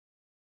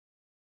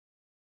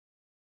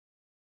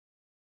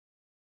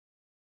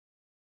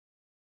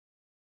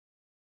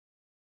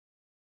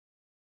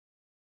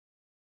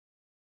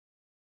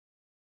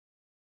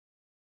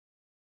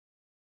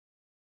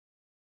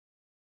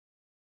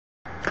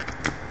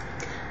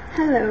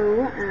Hello,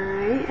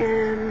 I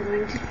am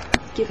going to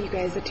give you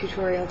guys a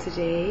tutorial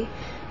today.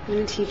 I'm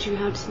going to teach you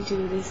how to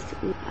do this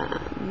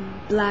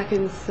black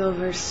and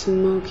silver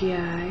smoky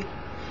eye.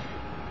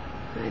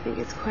 I think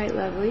it's quite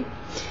lovely.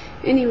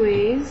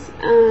 Anyways,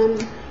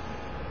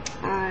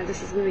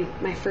 this is going to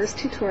be my first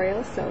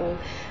tutorial, so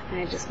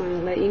I just want to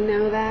let you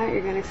know that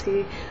you're going to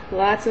see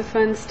lots of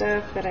fun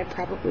stuff that I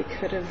probably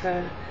could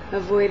have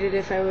avoided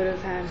if I would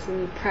have had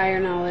some prior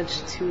knowledge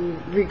to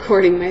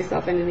recording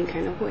myself in any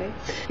kind of way.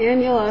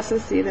 And you'll also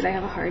see that I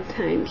have a hard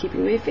time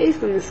keeping my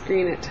face on the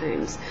screen at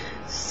times.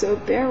 So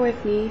bear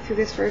with me through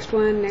this first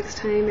one. Next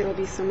time it'll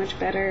be so much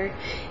better,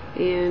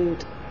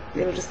 and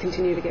it'll just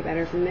continue to get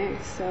better from there.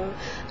 So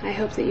I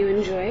hope that you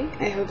enjoy.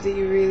 I hope that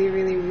you really,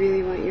 really,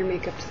 really want your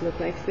makeup to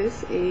look like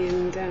this,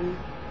 and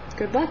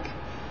good luck.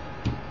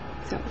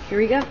 So here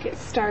we go. Get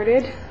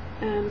started.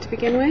 To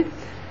begin with,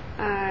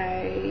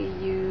 I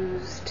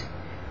used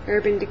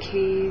Urban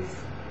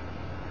Decay's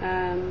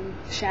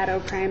Shadow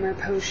Primer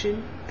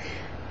Potion,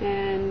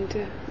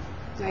 and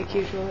like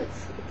usual,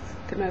 it's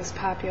the most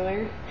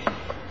popular.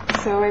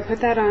 So I put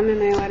that on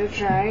and I let it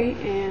dry,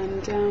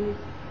 and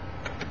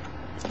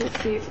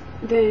let's see.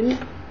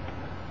 Then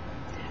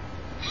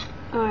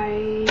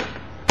I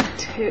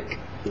took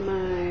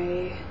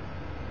my,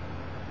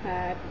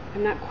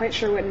 I'm not quite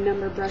sure what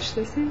number brush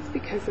this is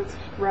because it's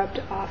rubbed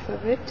off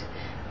of it,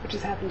 which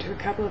has happened to a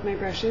couple of my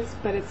brushes,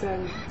 but it's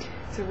a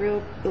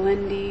real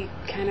blendy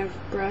kind of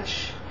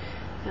brush.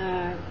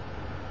 I'm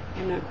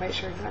not quite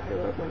sure exactly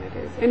what one it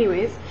is.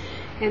 Anyways,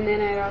 and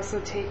then I'd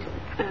also take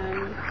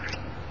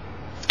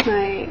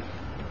my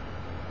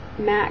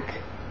MAC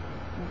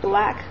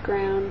black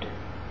ground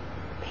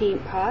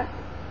paint pot.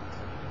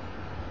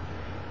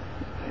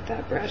 Put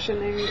that brush in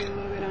there and get a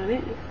little bit on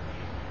it.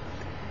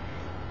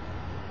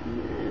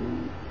 And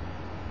then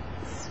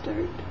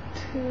start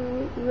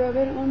to rub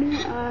it on your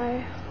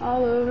eye,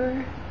 all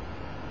over,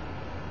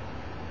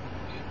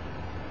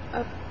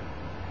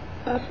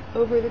 up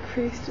over the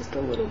crease just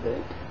a little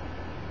bit.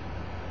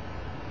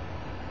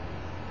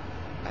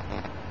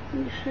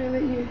 Make sure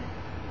that you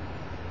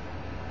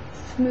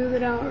smooth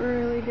it out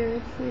really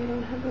good so you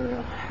don't have a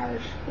real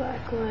harsh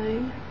black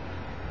line.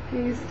 I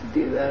used to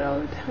do that all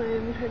the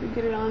time, try to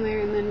get it on there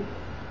and then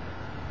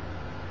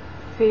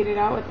fade it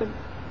out with the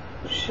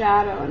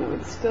shadow, and it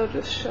would still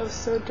just show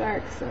so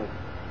dark. So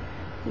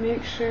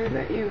make sure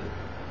that you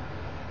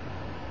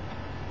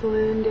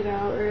blend it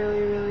out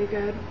really, really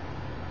good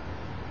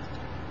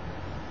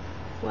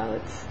while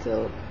it's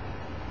still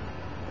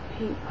a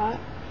paint pot.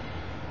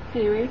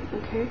 Anyway,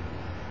 okay,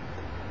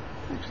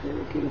 it's actually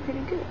looking pretty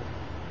good.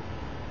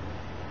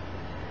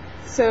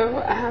 So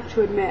I have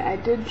to admit, I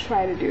did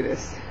try to do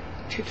this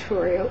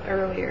tutorial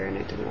earlier and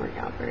it didn't work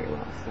out very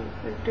well, so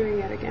we're doing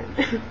it again.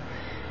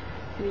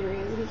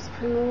 Anyways, I'm just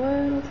putting a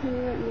little tiny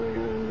bit more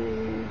on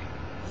there,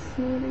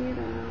 smoothing it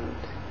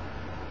out.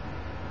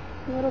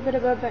 A little bit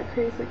above that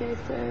crease, like I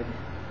said.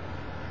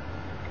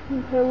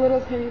 And put a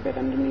little tiny bit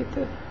underneath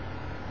the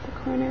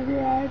corner of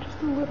your eye,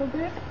 just a little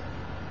bit.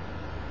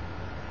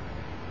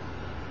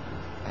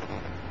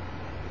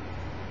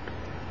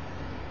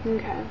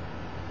 Okay,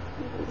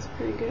 that's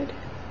pretty good.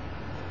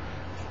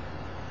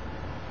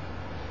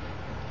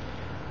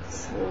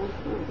 So,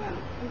 oh wow,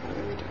 that got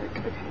really dark.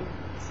 Okay,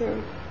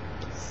 so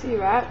see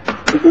that.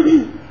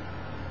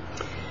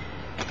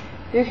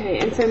 Okay,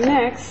 and so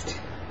next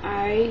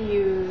I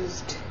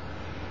used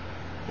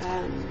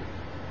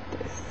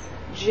this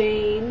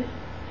Jane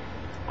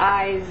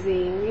Eye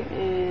Zing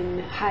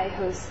in Hi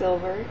Ho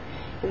Silver,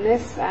 and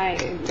this, I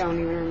don't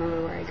even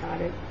remember where I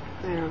got it.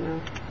 I don't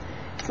know,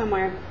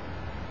 somewhere.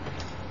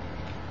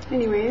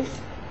 Anyways,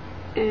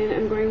 and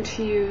I'm going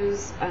to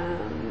use,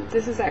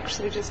 this is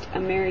actually just a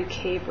Mary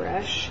Kay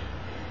brush.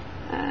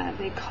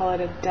 They call it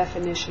a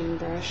definition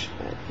brush,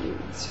 but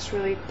it's just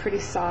really pretty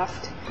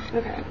soft.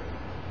 Okay,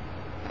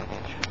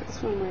 try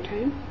this one more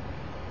time.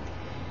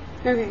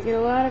 Okay, get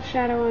a lot of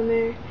shadow on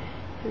there,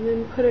 and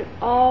then put it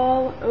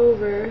all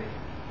over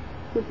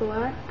the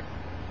black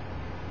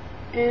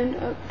and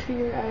up to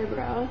your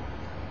eyebrow.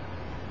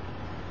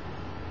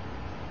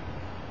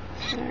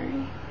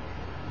 Sorry.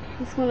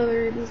 That's one of the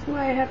reasons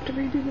why I have to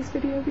redo this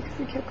video, because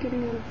I kept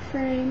getting out of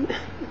frame.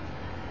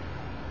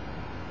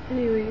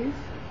 Anyways,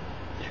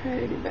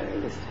 try to do better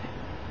this time.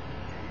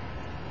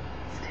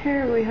 It's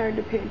terribly hard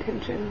to pay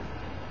attention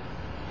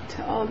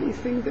to all these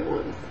things at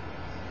once.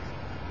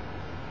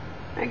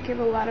 I give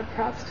a lot of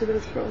props to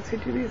those girls who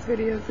do these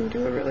videos and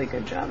do a really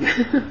good job.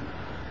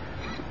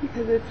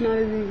 Because it's not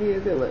as easy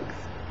as it looks.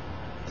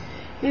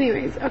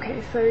 Anyways,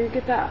 okay, so you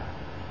get that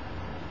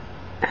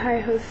Hi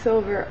Ho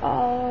Silver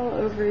all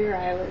over your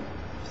eyelid,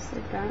 just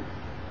like that.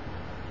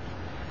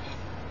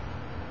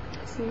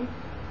 See?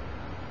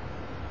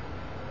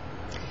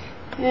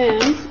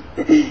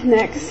 And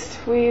next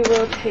we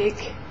will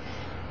take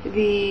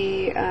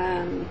the,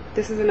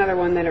 this is another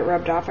one that it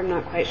rubbed off, I'm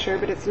not quite sure,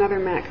 but it's another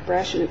MAC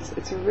brush, and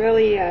it's a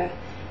really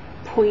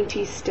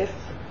pointy, stiff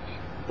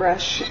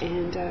brush,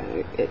 and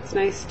it's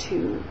nice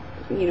to,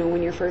 you know,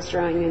 when you're first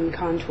drawing in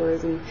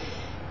contours and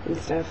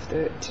and stuff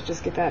to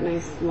just get that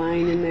nice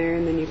line in there,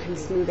 and then you can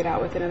smooth it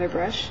out with another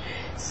brush.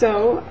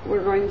 So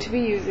we're going to be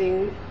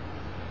using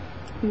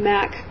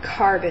MAC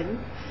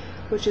Carbon,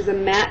 which is a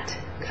matte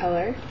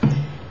color,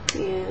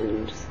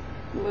 and just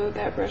load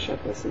that brush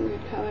up with some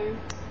good color.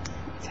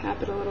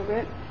 Tap it a little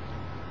bit,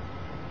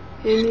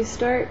 and you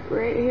start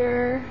right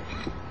here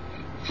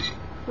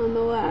on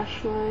the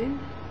lash line.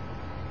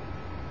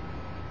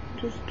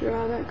 Just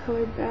draw that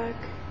color back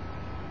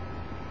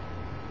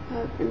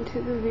up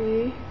into the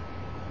V.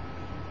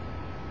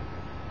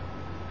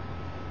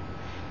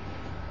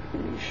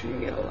 Make sure you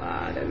get a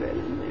lot of it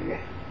in there.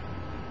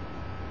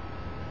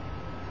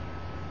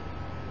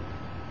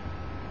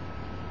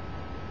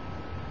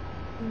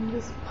 And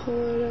just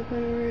pull it up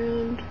and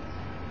around.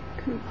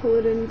 You can pull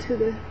it into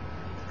the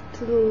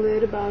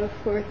lid about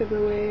 1/4 of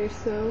the way or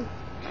so.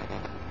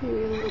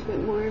 Maybe a little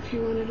bit more if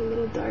you want it a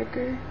little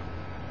darker.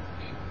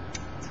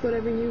 It's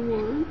whatever you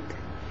want.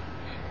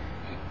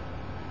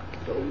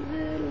 Get a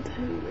little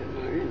tiny bit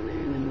more in there,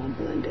 and then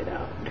we'll blend it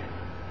out.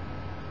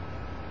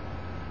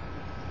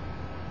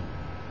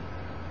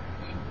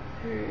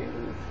 Alright,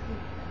 let's see.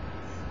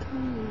 Still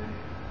more.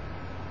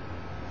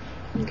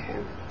 Okay.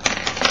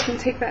 We'll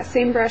take that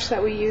same brush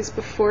that we used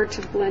before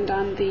to blend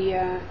on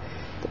the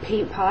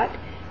paint pot,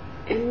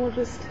 and we'll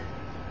just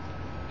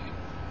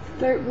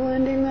start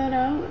blending that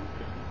out.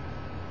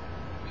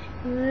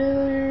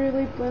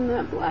 Really blend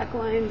that black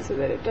line so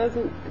that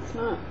it's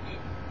not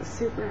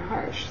super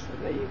harsh,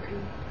 so that you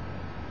can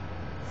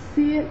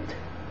see it,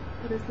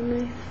 but it's a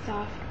nice,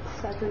 soft,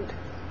 pleasant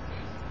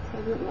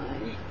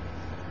line.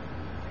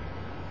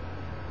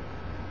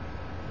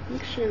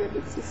 Make sure that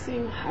it's the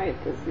same height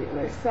as the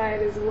other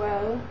side as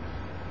well.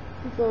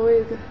 It's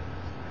always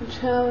a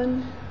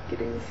challenge,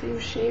 getting the same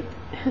shape.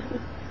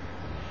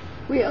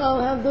 We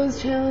all have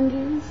those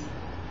challenges.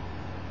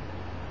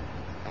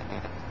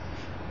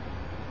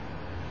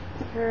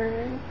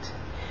 Alright.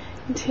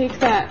 And take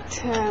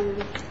that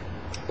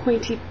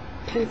pointy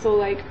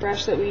pencil-like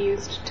brush that we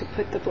used to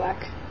put the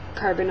black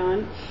carbon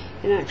on,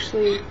 and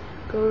actually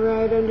go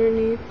right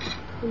underneath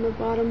on the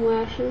bottom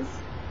lashes.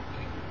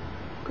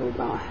 Go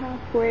about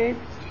halfway,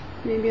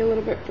 maybe a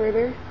little bit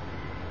further.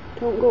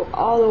 Don't go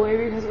all the way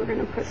because we're going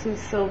to put some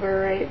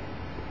silver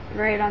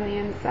right on the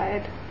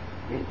inside,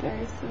 right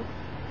there. So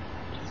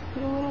just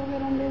put a little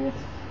bit under the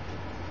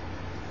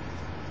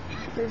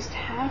first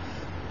half,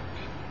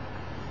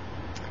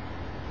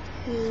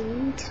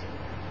 and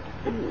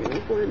I'm going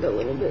to blend a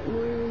little bit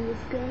more on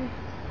this guy.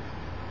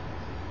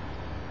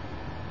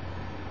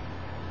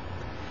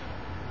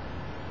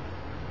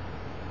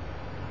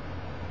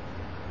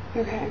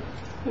 Okay,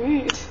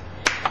 alright.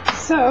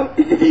 So,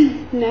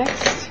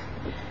 next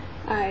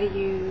I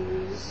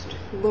used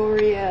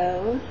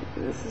L'Oreal.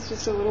 This is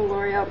just a little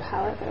L'Oreal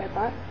palette that I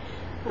bought.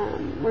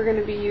 We're going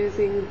to be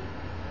using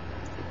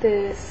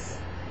this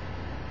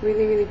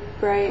really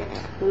bright,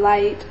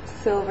 light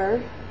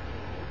silver.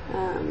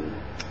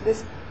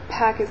 This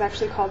pack is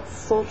actually called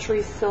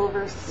Sultry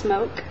Silver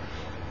Smoke.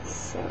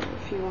 So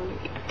if you want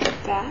to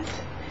get that,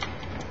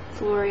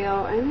 it's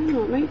L'Oreal. I don't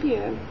know, it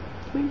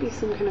might be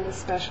some kind of a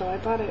special. I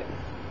bought it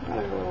a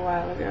little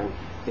while ago.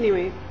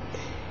 Anyway,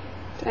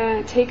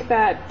 take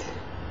that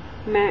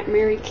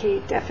Mary Kay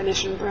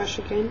definition brush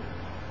again.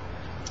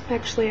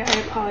 Actually, I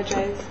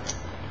apologize.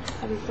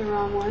 That was the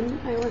wrong one.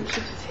 I want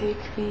you to take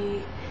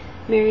the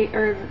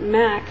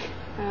MAC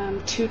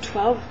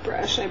 212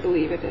 brush, I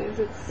believe it is.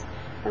 It's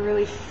a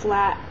really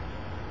flat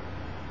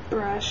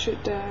brush.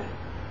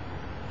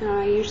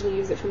 I usually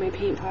use it for my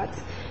paint pots.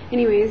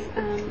 Anyways,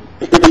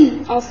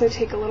 also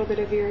take a little bit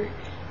of your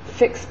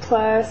Fix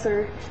Plus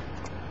or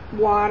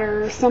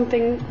water or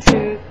something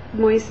to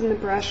moisten the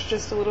brush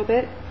just a little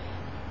bit,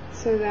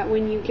 so that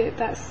when you get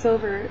that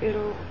silver,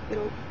 it'll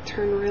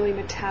turn really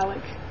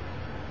metallic.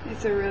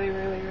 It's a really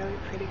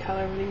pretty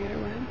color when you get it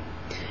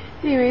wet.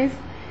 Anyways,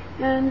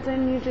 and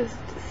then you just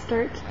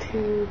start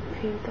to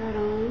paint that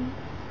on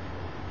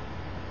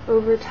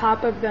over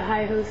top of the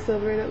high-ho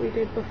silver that we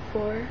did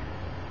before.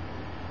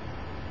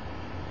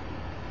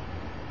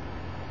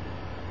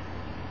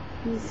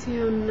 You see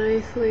how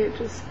nicely it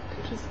just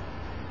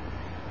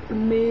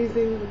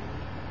amazing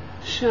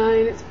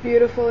shine. It's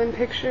beautiful in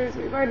pictures.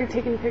 We've already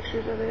taken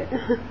pictures of it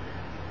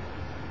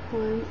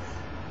once.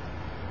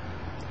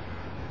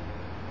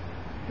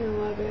 I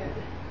love it.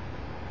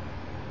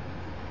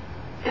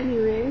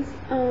 Anyways,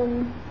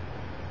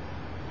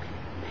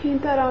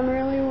 paint that on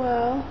really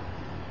well.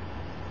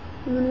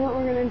 And then what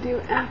we're going to do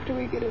after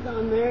we get it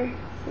on there,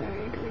 sorry,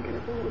 I'm going to get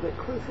it a little bit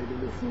closer to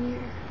this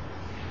mirror.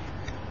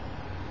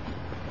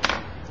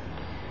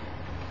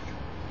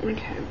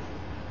 Okay.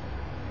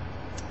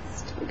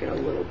 Still get a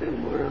little bit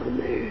more on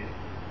there.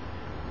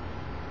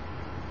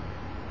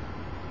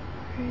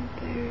 Right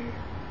there.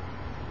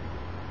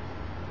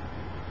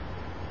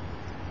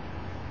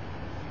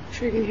 I'm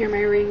sure you can hear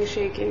my ring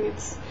shaking.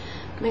 It's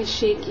my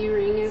shaky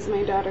ring, as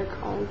my daughter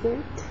calls it.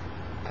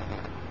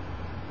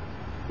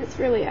 It's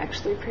really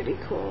actually pretty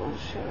cool. I'll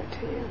show it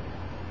to you.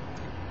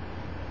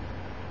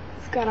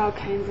 It's got all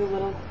kinds of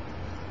little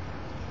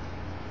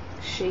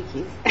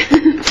shakies.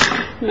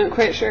 I'm not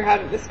quite sure how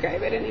to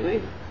describe it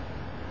anyway.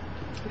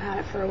 I've had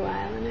it for a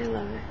while and I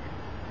love it.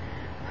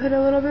 Put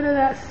a little bit of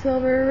that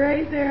silver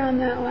right there on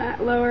that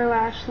lower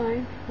lash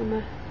line, on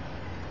the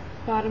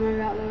bottom of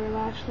that lower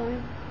lash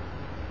line.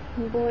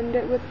 And blend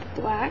it with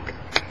the black.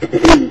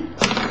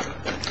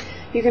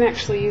 You can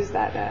actually use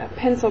that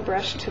pencil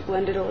brush to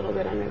blend it a little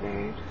bit under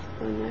there. Just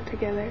blend that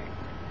together.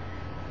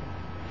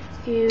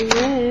 And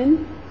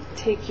then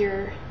take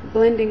your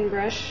blending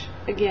brush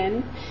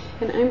again,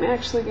 and I'm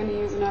actually going to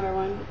use another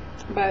one,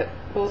 but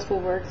both will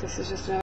work. This is just another